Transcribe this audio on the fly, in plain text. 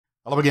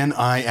Hello again,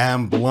 I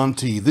am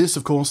Blunty. This,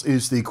 of course,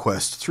 is the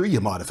Quest 3.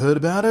 You might have heard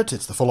about it.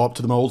 It's the follow-up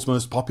to the world's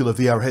most popular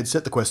VR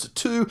headset, the Quest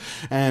 2,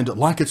 and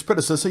like its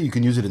predecessor, you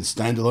can use it in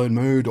standalone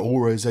mode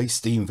or as a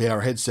Steam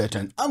VR headset,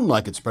 and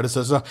unlike its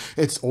predecessor,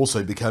 it's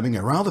also becoming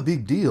a rather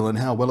big deal in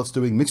how well it's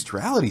doing mixed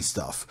reality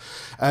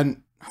stuff.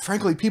 And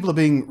frankly, people are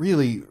being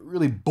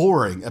really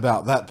boring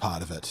about that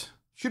part of it.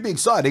 Should be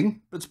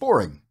exciting, but it's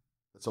boring.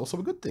 That's also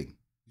a good thing.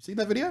 You seen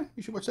that video?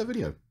 You should watch that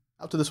video.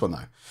 Up to this one,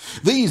 though.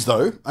 These,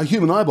 though, are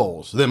human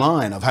eyeballs. They're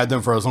mine. I've had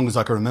them for as long as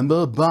I can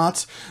remember,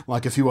 but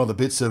like a few other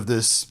bits of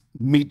this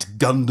meat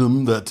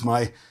Gundam that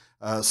my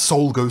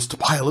soul goes to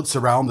pilots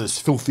around this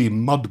filthy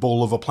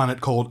mudball of a planet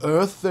called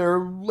Earth,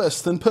 they're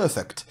less than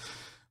perfect.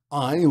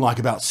 I, like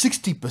about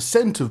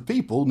 60% of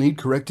people, need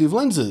corrective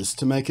lenses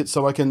to make it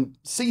so I can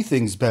see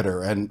things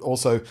better and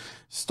also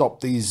stop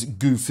these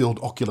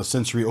goo-filled ocular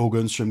sensory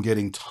organs from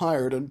getting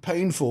tired and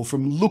painful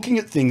from looking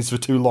at things for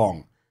too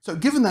long. So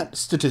given that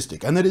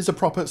statistic, and that is a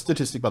proper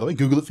statistic, by the way,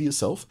 Google it for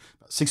yourself,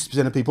 about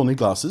 60% of people need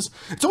glasses,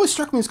 it's always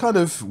struck me as kind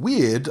of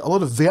weird. A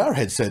lot of VR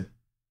headset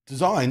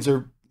designs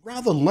are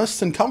rather less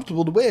than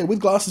comfortable to wear with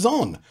glasses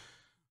on.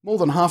 More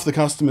than half the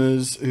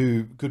customers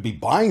who could be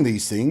buying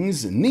these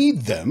things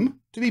need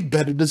them to be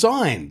better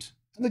designed,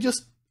 and they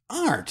just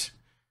aren't.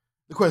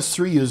 The Quest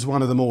 3 is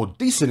one of the more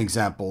decent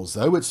examples,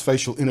 though. Its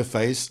facial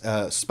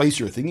interface,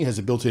 spacer thingy, has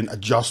a built-in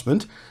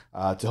adjustment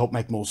to help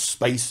make more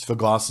space for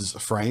glasses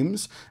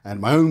frames. And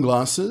my own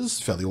glasses,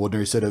 fairly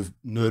ordinary set of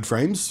nerd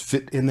frames,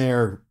 fit in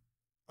there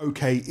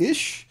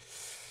okay-ish.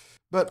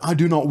 But I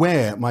do not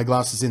wear my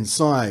glasses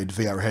inside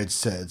VR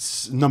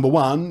headsets. Number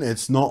one,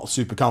 it's not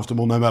super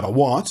comfortable no matter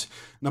what.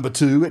 Number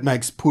two, it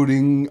makes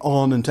putting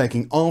on and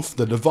taking off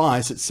the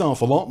device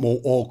itself a lot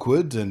more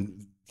awkward.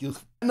 And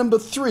number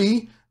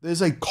three,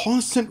 there's a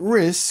constant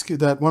risk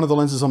that one of the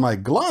lenses on my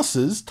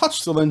glasses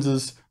touch the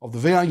lenses of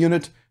the VR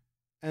unit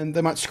and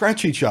they might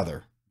scratch each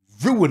other,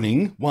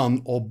 ruining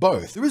one or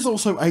both. There is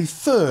also a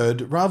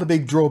third, rather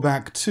big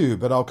drawback too,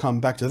 but I'll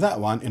come back to that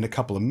one in a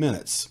couple of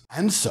minutes.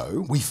 And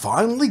so, we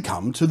finally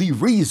come to the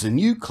reason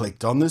you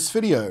clicked on this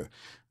video.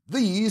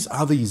 These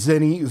are the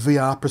Zenni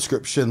VR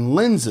Prescription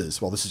lenses.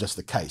 Well, this is just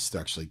the case,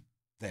 they're actually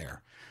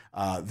there.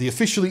 The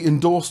officially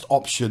endorsed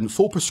option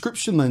for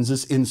prescription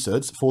lenses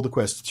inserts for the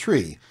Quest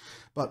 3.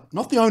 But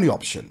not the only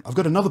option. I've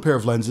got another pair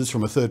of lenses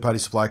from a third-party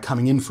supplier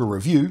coming in for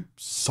review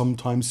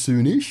sometime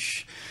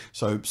soonish.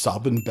 So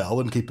sub and bell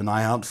and keep an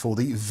eye out for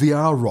the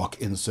VR Rock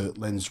insert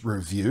lens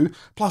review,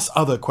 plus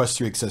other Quest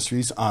 3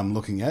 accessories I'm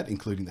looking at,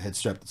 including the head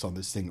strap that's on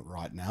this thing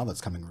right now. That's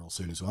coming real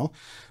soon as well.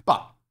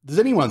 But the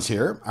Zenni ones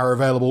here are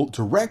available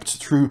direct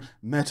through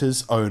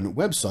Meta's own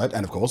website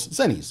and, of course,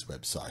 Zenni's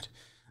website.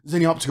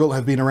 Zenni Optical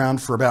have been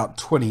around for about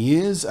 20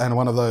 years and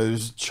one of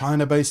those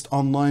China-based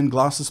online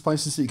glasses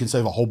places that you can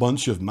save a whole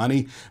bunch of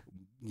money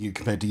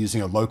compared to using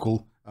a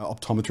local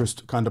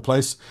optometrist kind of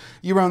place.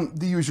 You run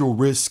the usual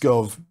risk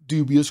of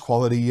dubious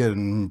quality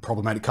and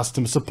problematic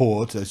customer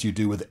support as you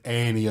do with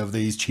any of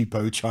these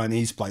cheapo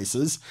Chinese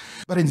places.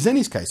 But in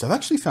Zenni's case, I've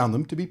actually found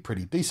them to be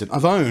pretty decent.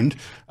 I've owned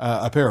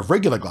a pair of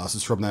regular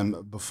glasses from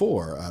them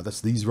before. That's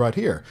these right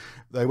here.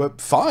 They were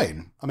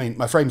fine. I mean,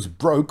 my frames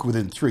broke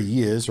within 3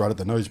 years right at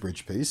the nose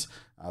bridge piece.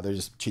 They're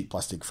just cheap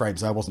plastic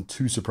frames. I wasn't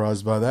too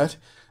surprised by that.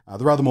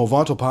 The rather more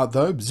vital part,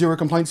 though, zero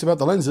complaints about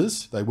the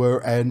lenses. They were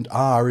and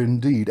are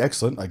indeed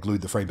excellent. I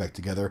glued the frame back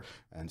together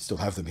and still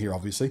have them here,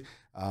 obviously.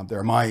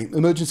 They're my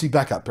emergency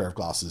backup pair of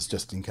glasses,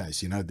 just in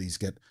case, you know, these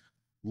get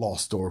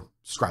lost or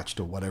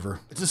scratched or whatever.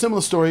 It's a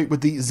similar story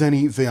with the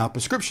Zenni VR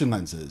Prescription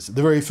lenses.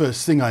 The very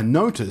first thing I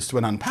noticed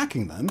when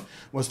unpacking them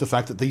was the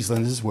fact that these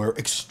lenses were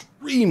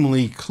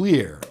extremely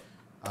clear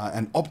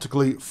and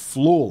optically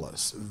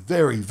flawless.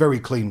 Very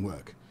clean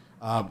work.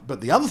 But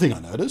the other thing I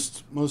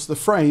noticed was the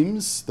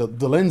frames, the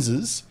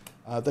lenses,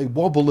 they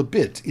wobble a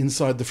bit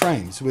inside the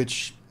frames,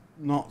 which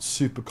not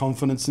super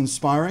confidence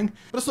inspiring.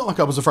 But it's not like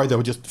I was afraid they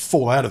would just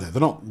fall out of there.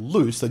 They're not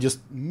loose, they just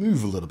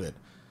move a little bit.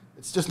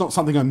 It's just not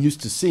something I'm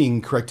used to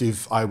seeing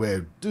corrective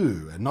eyewear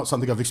do, and not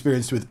something I've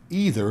experienced with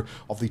either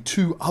of the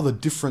two other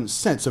different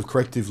sets of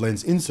corrective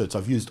lens inserts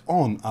I've used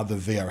on other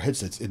VR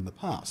headsets in the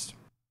past.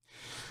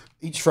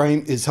 Each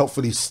frame is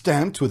helpfully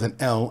stamped with an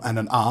L and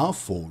an R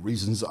for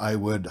reasons I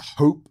would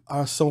hope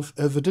are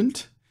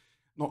self-evident.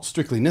 Not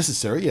strictly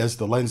necessary, as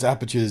the lens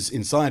apertures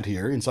inside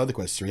here, inside the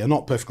Quest 3, are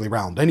not perfectly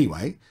round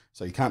anyway,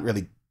 so you can't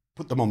really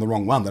put them on the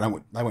wrong one.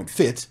 They won't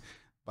fit.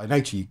 By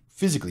nature,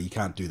 physically, you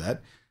can't do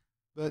that.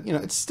 But, you know,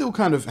 it's still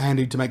kind of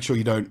handy to make sure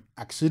you don't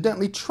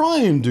accidentally try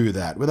and do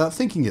that without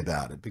thinking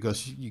about it,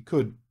 because you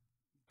could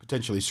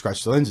potentially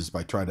scratch the lenses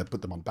by trying to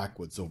put them on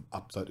backwards or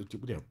upside,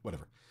 you know,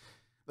 whatever.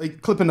 They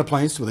clip into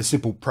place with a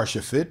simple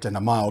pressure fit and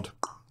a mild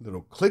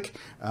little click,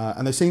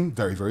 and they seem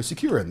very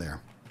secure in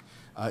there.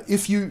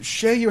 If you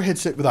share your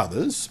headset with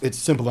others, it's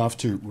simple enough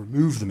to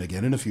remove them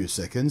again in a few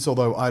seconds,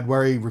 although I'd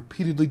worry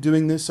repeatedly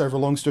doing this over a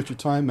long stretch of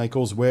time may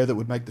cause wear that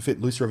would make the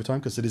fit looser over time,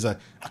 because it is a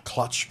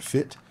clutch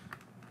fit.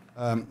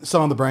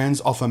 Some of the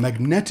brands offer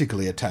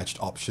magnetically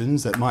attached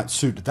options that might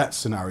suit that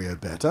scenario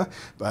better,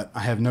 but I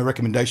have no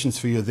recommendations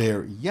for you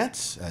there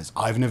yet, as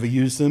I've never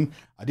used them.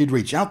 I did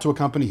reach out to a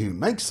company who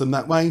makes them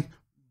that way,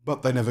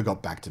 but they never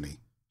got back to me.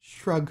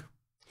 Shrug.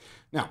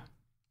 Now,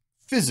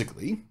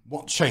 physically,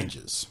 what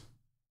changes?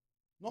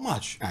 Not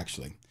much,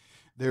 actually.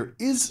 There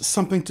is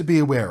something to be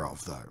aware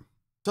of, though.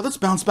 So let's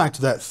bounce back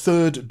to that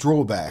third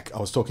drawback I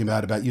was talking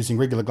about using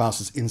regular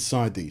glasses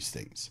inside these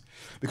things.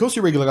 Because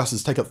your regular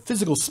glasses take up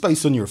physical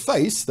space on your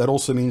face, that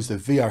also means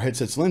that VR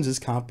headsets lenses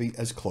can't be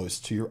as close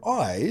to your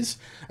eyes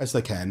as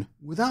they can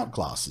without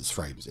glasses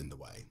frames in the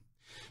way.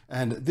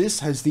 And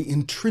this has the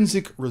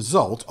intrinsic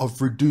result of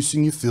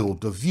reducing your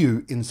field of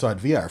view inside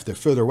VR. If they're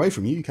further away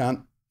from you, you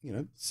can't,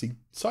 see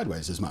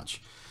sideways as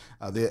much.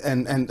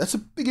 And that's a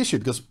big issue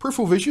because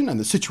peripheral vision and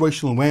the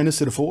situational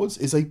awareness it affords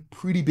is a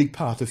pretty big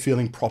part of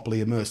feeling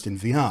properly immersed in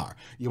VR.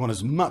 You want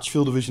as much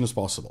field of vision as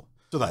possible.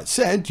 So that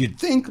said, you'd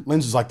think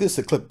lenses like this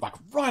that clip like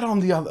right on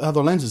the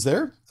other lenses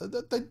there,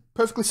 they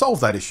perfectly solve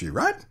that issue,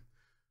 right?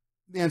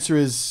 The answer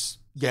is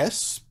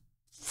yes.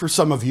 For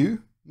some of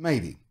you,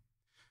 maybe.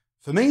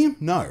 For me,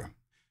 no.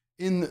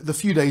 In the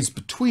few days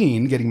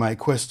between getting my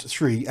Quest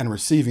 3 and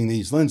receiving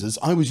these lenses,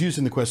 I was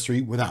using the Quest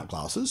 3 without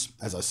glasses.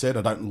 As I said,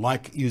 I don't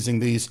like using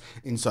these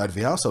inside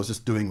VR, so I was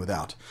just doing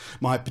without.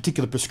 My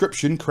particular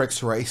prescription corrects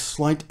for a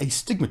slight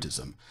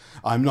astigmatism.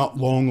 I'm not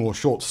long or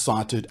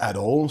short-sighted at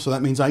all, so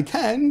that means I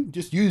can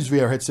just use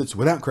VR headsets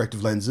without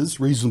corrective lenses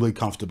reasonably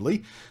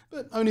comfortably,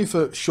 but only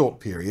for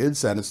short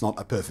periods, and it's not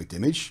a perfect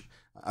image.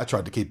 I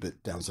tried to keep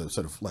it down to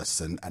sort of less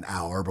than an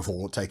hour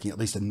before taking at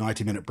least a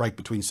 90-minute break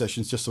between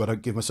sessions, just so I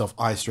don't give myself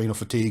eye strain or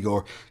fatigue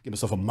or give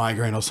myself a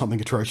migraine or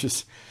something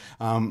atrocious.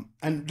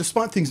 And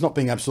despite things not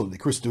being absolutely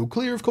crystal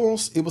clear, of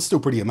course, it was still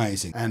pretty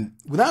amazing. And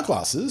without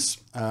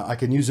glasses, I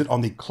can use it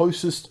on the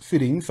closest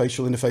fitting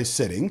facial interface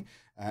setting.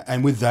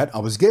 And with that, I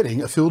was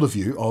getting a field of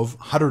view of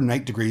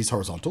 108 degrees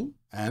horizontal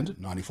and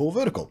 94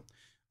 vertical.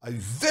 A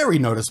very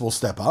noticeable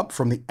step up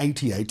from the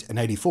 88 and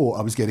 84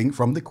 I was getting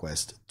from the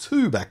Quest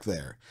 2 back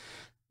there.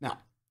 Now,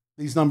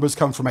 these numbers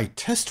come from a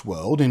test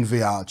world in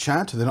VR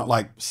chat. They're not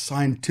like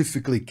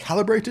scientifically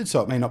calibrated, so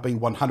it may not be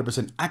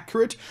 100%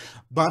 accurate,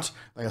 but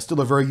they are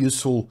still a very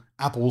useful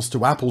apples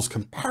to apples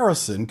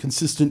comparison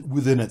consistent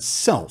within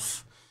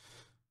itself.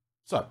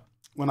 So,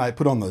 when I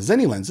put on the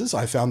Zenni lenses,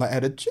 I found they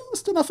added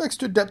just enough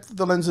extra depth to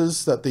the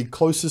lenses that the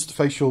closest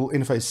facial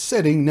interface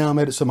setting now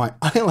made it so my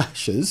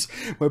eyelashes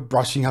were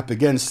brushing up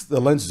against the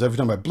lenses. Every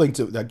time I blinked,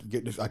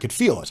 I could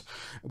feel it,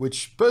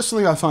 which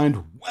personally I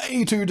find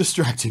way too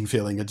distracting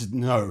feeling.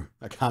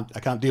 I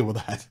can't deal with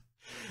that.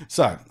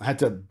 So I had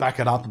to back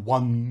it up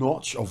one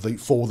notch of the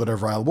 4 that are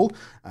available.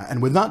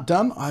 And with that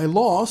done, I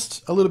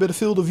lost a little bit of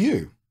field of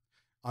view.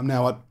 I'm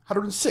now at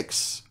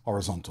 106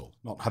 horizontal,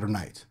 not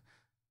 108.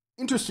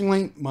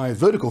 Interestingly, my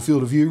vertical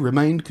field of view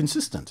remained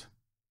consistent.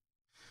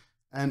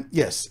 And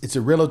yes, it's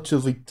a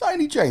relatively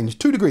tiny change,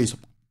 2 degrees.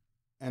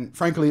 And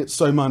frankly, it's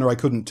so minor I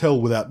couldn't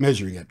tell without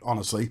measuring it,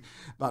 honestly.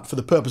 But for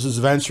the purposes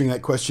of answering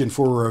that question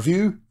for a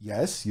review,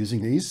 yes,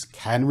 using these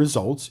can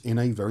result in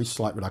a very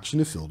slight reduction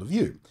of field of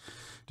view,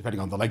 depending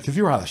on the length of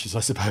your eyelashes,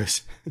 I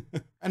suppose.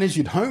 And as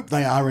you'd hope,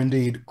 they are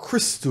indeed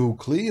crystal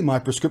clear. My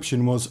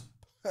prescription was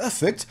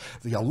perfect.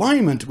 The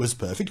alignment was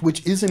perfect,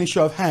 which is an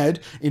issue I've had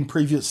in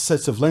previous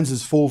sets of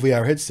lenses for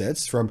VR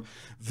headsets from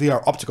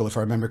VR Optical, if I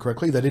remember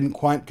correctly. They didn't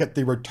quite get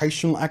the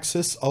rotational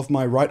axis of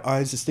my right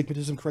eye's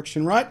astigmatism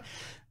correction right.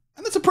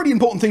 And that's a pretty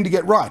important thing to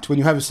get right when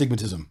you have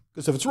astigmatism,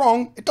 because if it's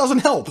wrong, it doesn't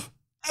help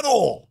at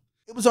all.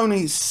 It was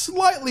only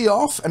slightly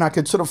off, and I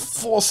could sort of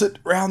force it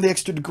around the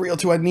extra degree or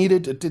two I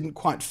needed. It didn't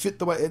quite fit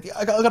the way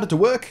I got it to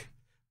work,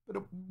 but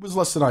it was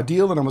less than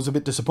ideal, and I was a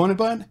bit disappointed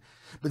by it.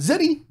 But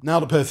Zenni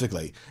nailed it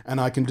perfectly,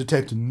 and I can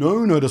detect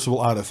no noticeable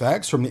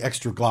artifacts from the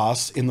extra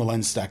glass in the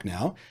lens stack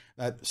now.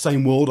 That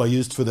same world I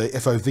used for the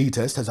FOV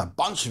test has a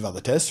bunch of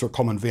other tests for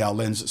common VR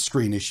lens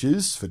screen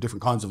issues for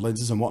different kinds of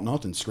lenses and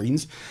whatnot and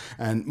screens.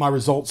 And my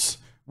results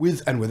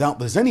with and without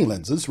the Zenni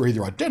lenses were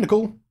either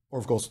identical or,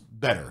 of course,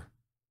 better,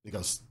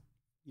 because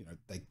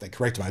they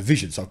correct my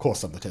vision, so of course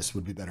some of the tests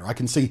would be better. I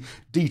can see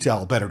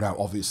detail better now,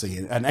 obviously.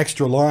 An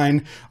extra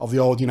line of the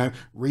old,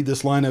 read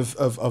this line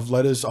of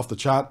letters off the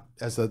chart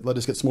as the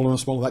letters get smaller and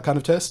smaller, that kind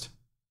of test.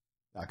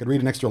 I could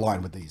read an extra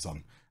line with these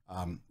on.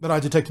 But I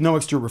detect no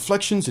extra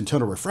reflections,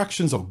 internal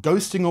refractions, or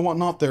ghosting or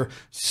whatnot. They're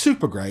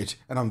super great,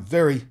 and I'm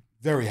very,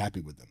 very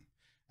happy with them.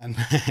 And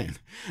man,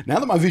 now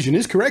that my vision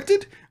is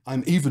corrected,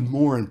 I'm even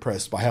more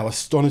impressed by how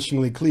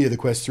astonishingly clear the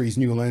Quest 3's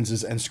new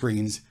lenses and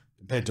screens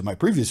compared to my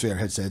previous VR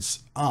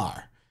headsets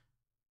are.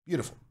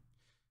 Beautiful.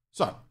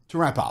 So, to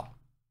wrap up,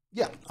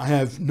 yeah, I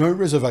have no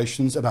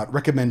reservations about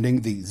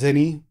recommending the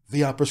Zenni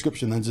VR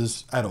prescription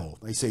lenses at all.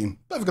 They seem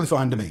perfectly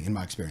fine to me in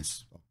my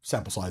experience.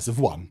 Sample size of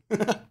 1.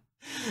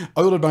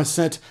 I ordered my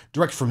set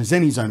direct from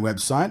Zenni's own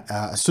website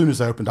as soon as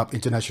they opened up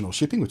international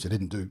shipping, which I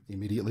didn't do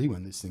immediately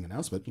when this thing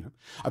announced, but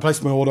I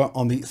placed my order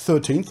on the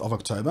 13th of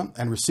October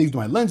and received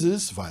my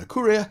lenses via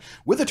courier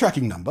with a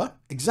tracking number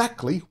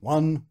exactly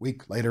 1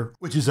 week later,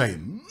 which is a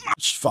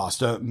much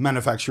faster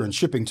manufacture and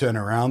shipping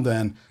turnaround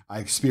than I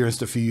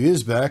experienced a few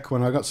years back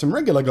when I got some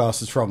regular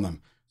glasses from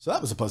them. So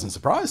that was a pleasant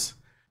surprise.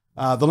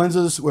 The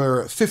lenses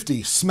were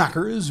 50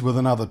 smackers with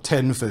another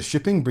 10 for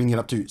shipping, bringing it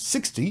up to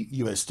 60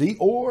 USD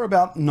or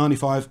about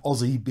 95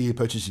 Aussie beer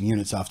purchasing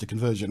units after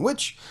conversion,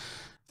 which,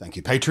 thank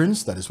you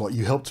patrons, that is what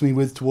you helped me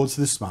with towards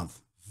this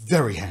month.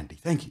 Very handy,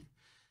 thank you.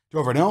 To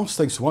everyone else,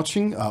 thanks for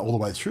watching all the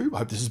way through. I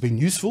hope this has been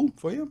useful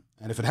for you.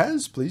 And if it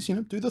has, please,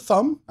 do the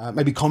thumb.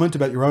 Maybe comment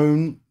about your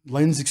own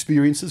lens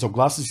experiences or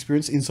glasses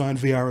experience inside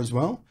VR as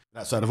well.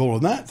 Outside of all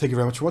of that, thank you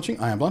very much for watching.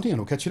 I am Blunty and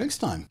I'll catch you next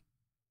time.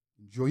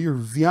 Enjoy your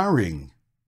VRing.